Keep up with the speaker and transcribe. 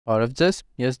Բարև ձեզ,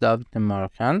 ես Դավիթ եմ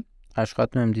Մարուխյան,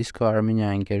 աշխատում եմ Disco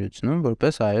Armenia ընկերությունում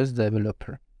որպես iOS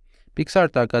developer։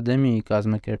 Picsart ակադեմիայի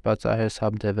կազմակերպած iOS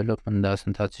Hub Development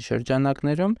դասընթացի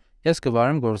շրջանակներում ես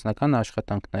կվարեմ գործնական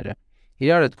աշխատանքները։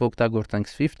 Իրար հետ կօգտագործենք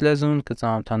Swift լեզուն,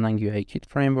 կծանոթանանք UI-Kit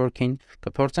framework-ին,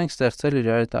 կփորձենք ստեղծել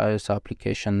իրար հետ iOS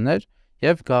application-ներ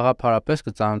եւ գաղափարապես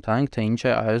կծանոթանանք թե ինչ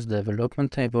է iOS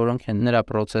development, որոնք են նրա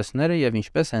process-ները եւ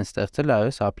ինչպես են ստեղծել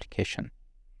iOS application։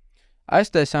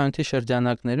 Այս տեսանյութի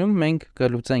շրջանակներում մենք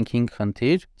կլուծենք 5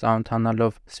 խնդիր,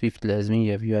 ծանոթանալով Swift լեզվին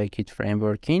եւ UI-Kit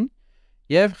framework-ին,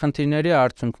 եւ խնդիրների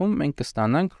արդյունքում մենք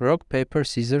կստանանք Rock Paper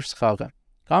Scissors խաղը,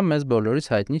 կամ մեզ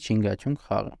բոլորից հայտնի Չինգաչունգ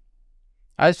խաղը։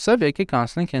 Այսպեսով եկեք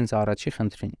անցնենք հենց առաջի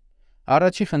խնդրին։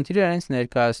 Առաջի խնդիրը հենց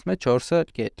ներկայացնում է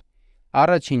 4 կետ։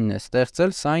 Առաջինն է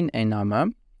ստեղծել sign enum-ը,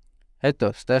 հետո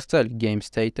ստեղծել game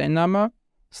state enum-ը,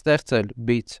 ստեղծել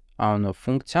bits անունով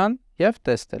ֆունկցիան եւ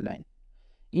տեստել այն։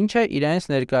 Ինչ է իրենց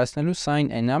ներկայացնելու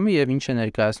sign enum-ը եւ ինչ է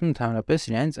ներկայացնում ընդհանրապես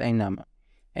իրենց enum-ը։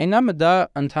 Enum-ը դա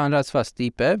ընդհանրացված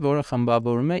տիպ է, որը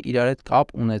խմբավորում է իրար հետ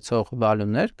կապ ունեցող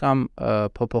value-ներ կամ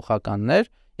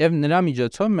փոփոխականներ եւ նրա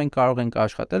միջոցով մենք կարող ենք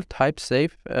աշխատել type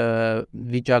safe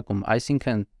վիճակում,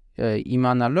 այսինքն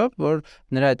իմանալով, որ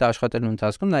նրա հետ աշխատելու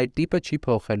ընթացքում նա իր տիպը չի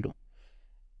փոխելու։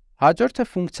 Հաջորդը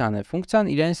ֆունկցիան է։ Ֆունկցիան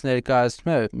իրենց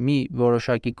ներկայացնում է մի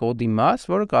որոշակի կոդի մաս,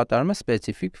 որը կատարում է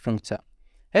specific ֆունկցիա։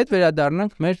 Հետ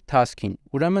վերադառնանք մեր task-ին։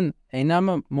 Ուրեմն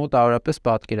enum-ը մոտավորապես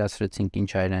պատկերացրեցինք ինչ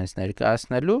է իրենց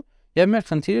ներկայացնելու, եւ մեր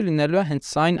խնդիրը լինելու է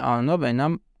հենց sign անունով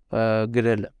enum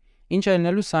գրելը։ Ինչ է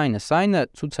լինելու sign-ը։ Sign-ը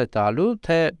ցույց է տալու,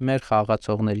 թե մեր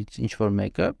խաղացողներից ինչ որ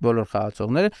մեկը, բոլոր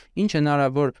խաղացողները, ինչ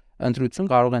հնարավոր ընտրություն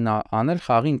կարող են անել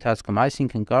խաղի ընթացքում,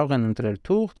 այսինքն կարող են ընտրել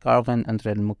թուղթ, կարող են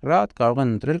ընտրել մկրատ, կարող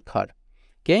են ընտրել քար։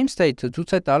 Game state-ը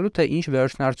ցույց է տալու, թե ինչ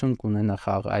վերջնարդյուն կունենա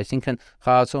խաղը, այսինքն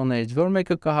խաղացողներից որ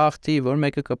մեկը կհաղթի, որ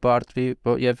մեկը կպարտվի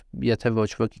եւ եթե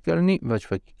ոչ ոքի կլինի, ոչ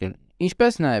ոքի կլինի։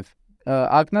 Ինչպես նաեւ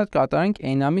ակնարկ կատարենք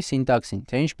enum-ի սինտաքսին,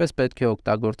 թե ինչպես պետք է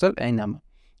օգտագործել enum-ը։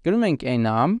 Գրում ենք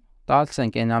enum, տալիս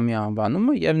ենք enum-ի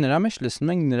անվանումը եւ նրա մեջ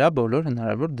լսում ենք նրա բոլոր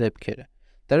հնարավոր դեպքերը։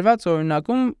 Տրված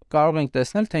օրինակում կարող ենք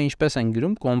տեսնել, թե ինչպես են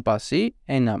գրում կոմպասի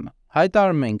enum-ը։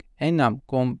 Հայտարարում ենք enum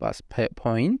compass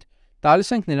point,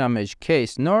 տալիս ենք նրա մեջ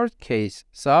case north, case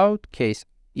south, case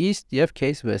east եւ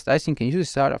case west, այսինքն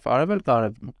ինչպես հարավ, արևելք,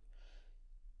 արևմուտք։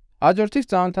 Հաջորդիվ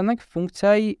ծանոթանանք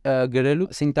ֆունկցիայի գրելու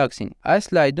սինտաքսին։ Այս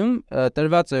սլայդում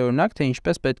տրված է օրինակ, թե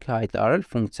ինչպես պետք է հայտարարել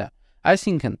ֆունկցիա։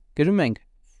 Այսինքն գրում ենք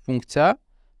ֆունկցիա,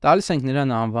 տալիս ենք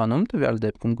նրան անվանում, տվյալ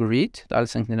դեպքում greet,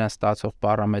 տալիս ենք նրան ստացող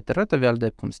պարամետրը, տվյալ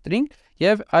դեպքում string,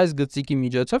 եւ այս գծիկի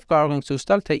միջոցով կարող ենք ցույց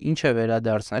տալ, թե ինչ է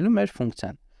վերադարձնելու մեր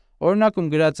ֆունկցիան։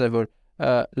 Օրինակում գրած է, որ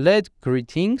let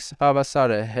greetings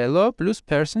հավասար է hello plus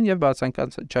person եւ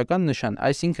բացականչական նշան,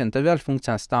 այսինքն տվյալ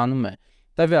ֆունկցիան ստանում է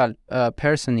տվյալ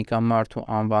person-ի կամ մարդու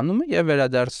անվանումը եւ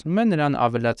վերադարձնում է նրան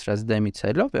ավելացրած դեմից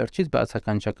hello վերջից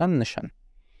բացականչական նշան։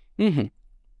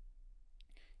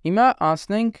 Հիմա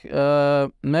անցնենք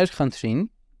մեր խնդրին։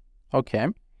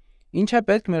 Okay։ Ինչ է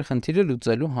պետք մեր խնդիրը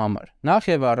լուծելու համար։ Նախ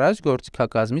եւ առաջ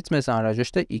գործիքակազմից մեզ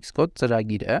անհրաժեշտ է Xcode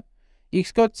ծրագիրը։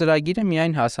 Xcode ծրագիրը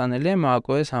միայն հասանելի է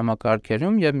macOS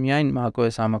համակարգերում եւ միայն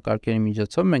macOS համակարգերի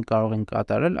միջոցով մենք կարող ենք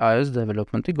կատարել iOS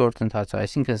development-ի գործընթացը,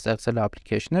 այսինքն ստեղծել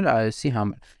application-ներ iOS-ի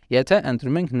համար։ Եթե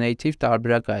ընտրում ենք native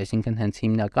տարբերակը, այսինքն հենց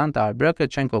հիմնական տարբերակը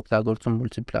չենք օգտագործում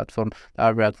multi-platform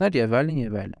տարբերակներ եւ այլն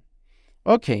եւ այլն։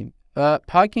 Okay,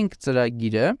 փակենք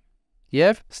ծրագիրը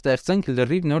եւ ստեղծենք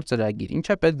լրիվ նոր ծրագիր։ Ինչ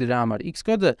է պետք դրա համար։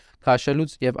 Xcode-ը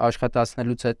քաշելուց եւ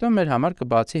աշխատացնելուց հետո մեր համար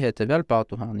կբացի հետեւյալ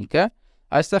պատուհանիկը։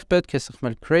 Այստեղ պետք է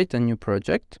սխմել create a new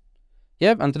project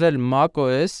եւ ընտրել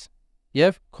macOS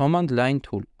եւ command line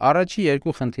tool։ Առաջի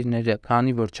երկու խնդիրները,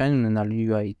 քանի որ չեն ունենալ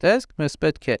UI task, մեզ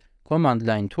պետք է command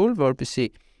line tool, որպեսզի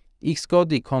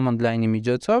Xcode-ի command line-ի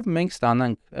միջոցով մենք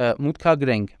ստանանք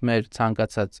մուտքագրենք մեր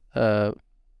ցանկացած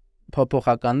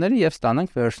փոփոխականները եւ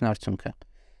ստանանք վերջնարդյունքը։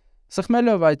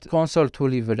 Սխմելով այդ console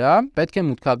tool-ի վրա, պետք է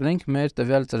մուտքագրենք մեր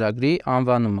տվյալ ծրագրի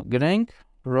անվանումը։ Գրենք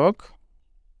rock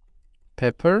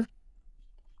paper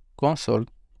console։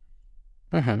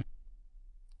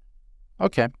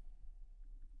 Okay։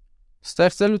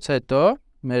 Ստեղծելուց հետո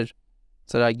մեր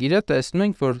ծրագիրը տեսնում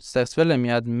ենք, որ ստեղծվել է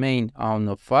մի հատ main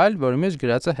անունով ֆայլ, որի մեջ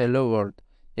գրած է hello world։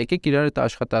 Եկեք իրար հետ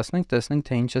աշխատացնենք, տեսնենք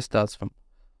թե ինչ է ստացվում։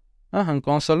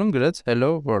 Console-ում գրած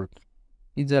hello world։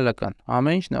 Իդեալական,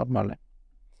 ամեն ինչ նորմալ է։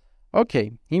 Okay,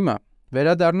 հիմա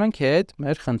վերադառնանք հետ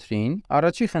մեր խնդրին։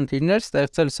 Առաջի խնդիրն էր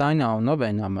ստեղծել sign անունով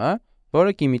enum-ը,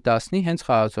 որը կիմիտացնի հենց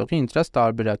խաղացողի ընտրած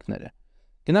տարբերակները։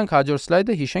 Գնանք հաջորդ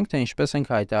սլայդը, հիշենք թե ինչպես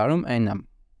ենք հայտարարում enum։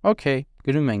 Okay,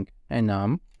 գրում ենք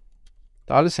enum,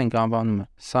 տալիս ենք անվանումը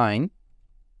sign,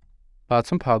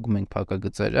 բացում փակում ենք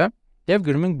փակագծերը եւ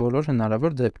գրում ենք բոլոր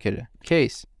հնարավոր դեպքերը։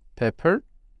 Case pepper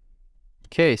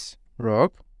case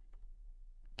rock,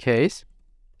 case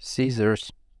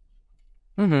scissors.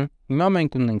 Հիմա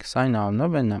մենք ունենք sign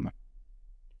անունով n-ը։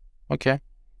 Okay,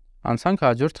 անցանք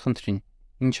հաջորդ խնդրին։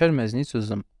 Ինչ էր մեզնից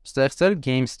ուզում։ Ստեղծել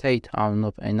game state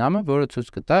անունով n-ը, որը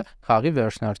ցույց կտա խաղի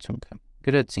վերջնարդյունքը։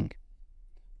 Գրեցինք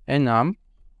n-ամ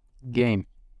game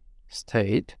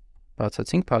state,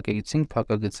 բացացինք, փակեցինք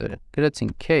փակագծերը։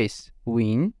 Գրեցինք case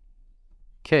win,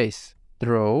 case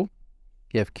draw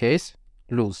եւ case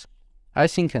lose։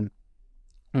 Այսինքն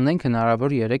ունենք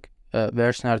հնարավոր 3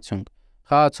 վերջնարդյունք։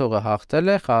 Խաղացողը հաղթել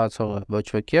է, խաղացողը ոչ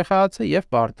ոքի է խաղացել եւ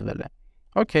պարտվել է։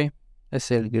 Okay, այս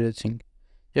էլ գրեցինք։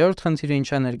 Երրորդ խնդիրը ինչ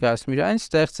է ներկայացնում իրեն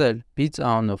ստեղծել bits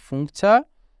անունով ֆունկցիա։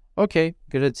 Okay,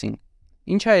 գրեցինք։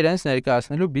 Ինչ է իրենց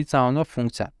ներկայացնելու bits անունով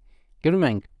ֆունկցիա։ Գրում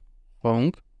ենք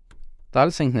func,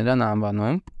 տալիս ենք նրան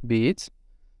անվանում bits,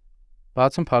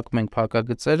 բացում փակում ենք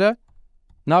փակագծերը,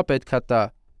 նա պետքա տա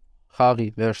խաղի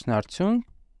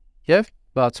վերջնարդյունք եւ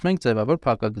բացում ենք ձևավոր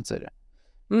փակագծերը։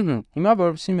 Հիմա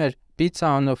որովհետեւ մեր bits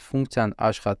անունով ֆունկցիան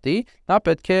աշխատի, նա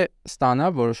պետք է ստանա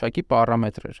որոշակի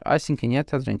պարամետրեր։ Այսինքն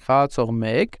ենթադրենք խաղացող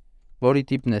 1, որի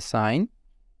տիպն է sign,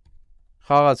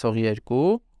 խաղացող 2,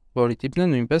 որի տիպն է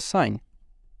նույնպես sign։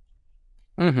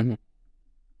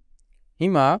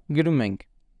 Հիմա գրում ենք.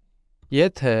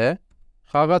 Եթե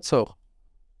խաղացող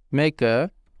 1-ը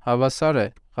հավասար է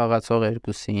խաղացող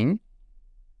 2-ին,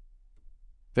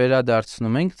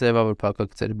 վերադարձնում ենք ձևավոր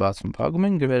փակագծերը բացում փակում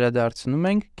ենք, վերադարձնում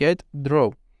ենք get draw։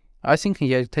 Այսինքն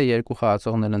եթե երկու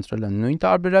խաղացողներ ընտրել են նույն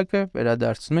տարբերակը,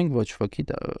 վերադարձնում ենք ոչ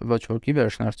ոքի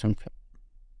վերջնարդյունքը։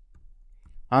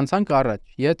 Անցանք առաջ,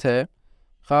 եթե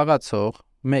խաղացող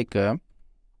 1-ը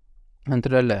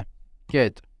ընտրել է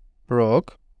get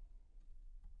broke,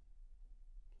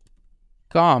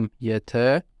 կամ եթե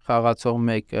խաղացող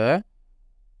 1-ը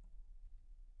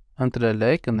ընտրել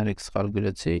է, կներեք սխալ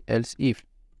գրեցի, else if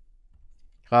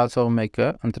խաղացող 1-ը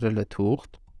ընտրել է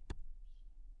թուղթ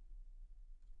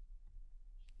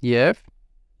եւ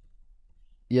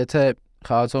եթե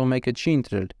խաղացող 1-ը չի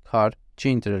ընտրել քար, չի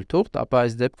ընտրել թուղթ, ապա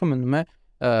այս դեպքում մնում է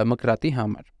մկրատի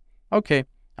համար։ Okay,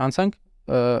 անցանք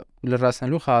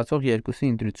լրացնելու խաղացող 2-ի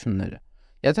ընտրությունները։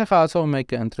 Եթե խաղացող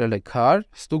 1-ը ընտրել է քար,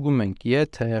 ստուգում ենք,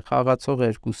 եթե խաղացող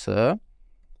 2-ը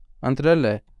ընտրել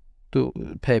է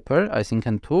paper,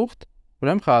 այսինքն թուղթ,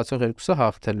 ուրեմն խաղացող 2-ը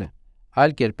հաղթել է։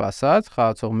 Այլ կերպ ասած,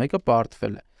 խաղացող 1-ը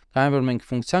պարտվել է։ Քանի որ մենք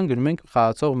ֆունկցիան գրում ենք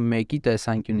խաղացող 1-ի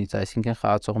տեսանկյունից, այսինքն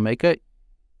խաղացող 1-ը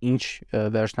ինչ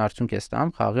վերջնարդյունք է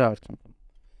ստանում խաղի արդյունքում։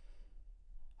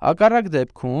 Հակառակ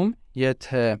դեպքում,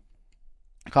 եթե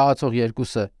խաղացող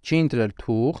 2-ը չի ընտրել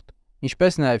թուղթ,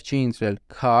 ինչպես նաև չի ընտրել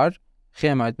քար,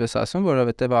 խեմ այդպես ասում,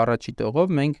 որովհետև առաջի տողով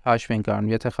մենք հաշվի ենք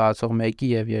առնում, եթե խաղացող 1-ի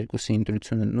եւ 2-ի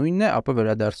ընտրությունը նույնն է, ապա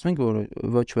վերադարձնում ենք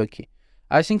ոչ ոքի։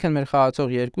 Այսինքն մեր խաղացող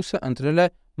 2-ը ընտրել է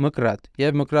մկրատ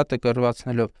եւ մկրատը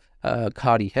կրվածնելով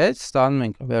քարի հետ ստանում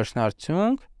ենք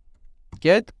վերջնարդյունք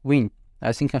get win,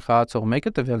 այսինքն խաղացող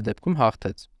 1-ը տվյալ դեպքում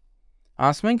հաղթեց։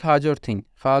 Անցնում ենք հաջորդին,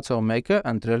 խաղացող 1-ը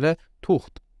ընտրել է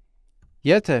թուղթ։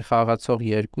 Եթե խաղացող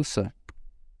 2-ը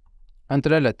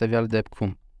ընտրել է տվյալ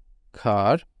դեպքում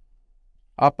քար,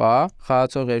 ապա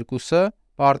խաղացող 2-ը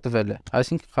պարտվել է,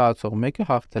 այսինքն խաղացող 1-ը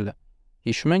հաղթել է։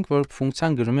 Հիշում ենք, որ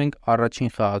ֆունկցիան գրում ենք առաջին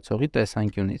խաղացողի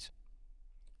տեսանկյունից։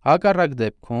 Հակառակ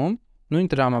դեպքում, նույն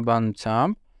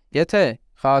տրամաբանությամբ, եթե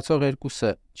խաղացող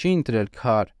 2-ը չի ընտրել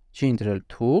քար, չի ընտրել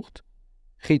թուղթ,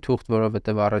 խի թուղթ,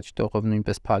 որովհետև առաջի տողով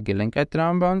նույնպես փակել ենք այդ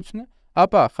տրամաբանությունը,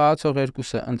 ապա խաղացող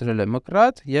 2-ը ընտրել է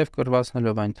մկրատ եւ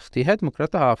կրվածնելով այն թղթի հետ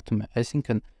մկրատը հաղթում է,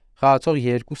 այսինքն խաղացող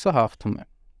 2-ը հաղթում է։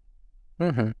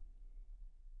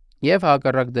 Եվ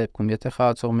հակառակ դեպքում, եթե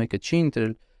խաղացող 1-ը չի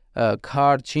ընտրել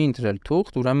քար, չի ընտրել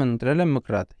թուղթ, ուրեմն ընտրել է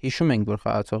մկրատ։ Հիշում ենք, որ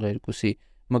խաղացող 2-ի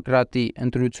մկրատի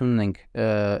ընտրությունն ենք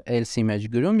else-ի մեջ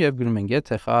գրում եւ գրում ենք,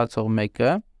 եթե խաղացող 1-ը,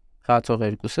 խաղացող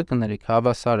 2-ը կներեք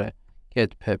հավասար է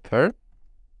get paper,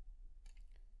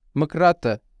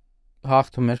 մկրատը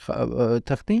հաղթում է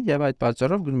թղթին եւ այդ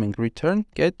պատճառով գրում ենք return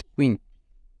get win։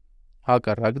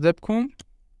 Հակառակ դեպքում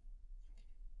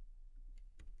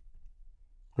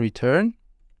return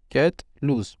get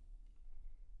lose։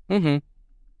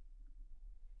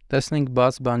 Տեսնենք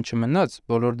բաց բան չմնաց,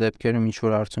 բոլոր դեպքերում ինչ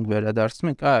որ արդյունք վերադարձնում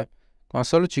ենք,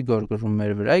 կոնսոլը չի գորգորում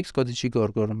մեր վրա, Xcode-ը չի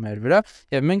գորգորում մեր վրա,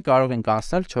 եւ մենք կարող ենք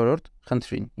անցնել 4-րդ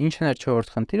խնդրին։ Ինչն է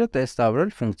 4-րդ խնդիրը՝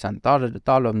 տեստավորել ֆունկցիան,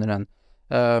 տալով նրան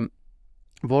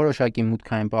որոշակի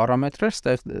մուտքային պարամետրեր,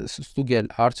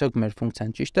 ստուգել արդյոք մեր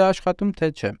ֆունկցիան ճիշտ է աշխատում, թե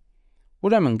չէ։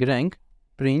 Ուրեմն գրենք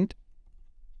print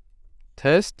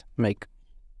test 1։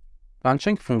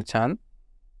 Կանչենք ֆունկցիան։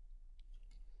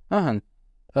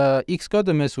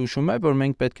 Xcode-ը մեզ հուշում է, որ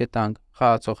մենք պետք է տանք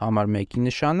խաղացող համար 1-ի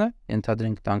նշանը,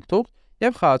 ենթադրենք տանք թուղթ,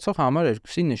 եւ խաղացող համար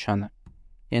 2-ի նշանը։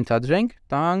 Ենթադրենք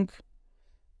տանք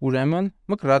ուրեմն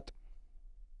մկրատ։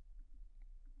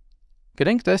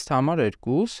 Գրենք տեստ համար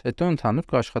 2, հետո ընդհանուր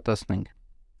կաշխատացնենք։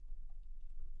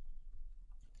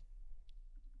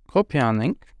 Կոպի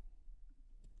անենք։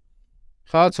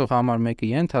 Խաղացող համար 1-ը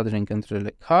ենթադրենք ընտրել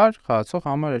է քար, խաղացող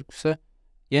համար 2-ը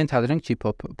ենթադրենք չի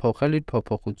փոխել իր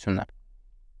փոփոխությունը։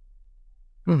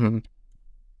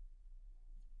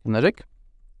 Կներեք,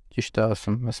 ճիշտ է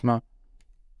ասում, ասում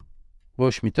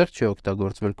ոչ միտեղ չի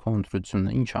օգտագործվել քո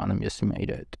ընտրությունը, ինչ անեմ ես հիմա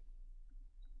իր հետ։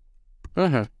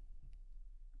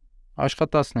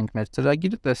 Աշխատացնենք մեր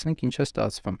ծրագիրը, տեսնենք ինչ է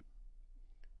ստացվում։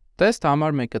 Տեստ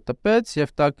համար 1-ը տպեց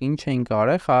եւ տակ ինչ էինք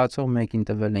արել, խաղացող 1-ին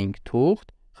տվել էինք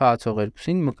թուղթ, խաղացող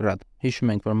 2-ին մկրատ։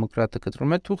 Հիշում ենք, որ մկրատը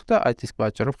կտրում է թուղթը, այդ իսկ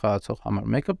պատճառով խաղացող համար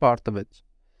 1-ը պարտվեց։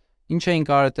 Ինչ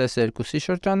էինք արել տես 2-ի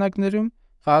շրջանակներում,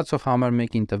 խաղացող համար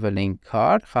 1-ին տվել էինք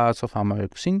քար, խաղացող համար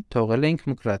 2-ին թողել էինք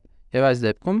մկրատ, եւ այս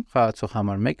դեպքում խաղացող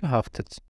համար 1-ը հաղթեց։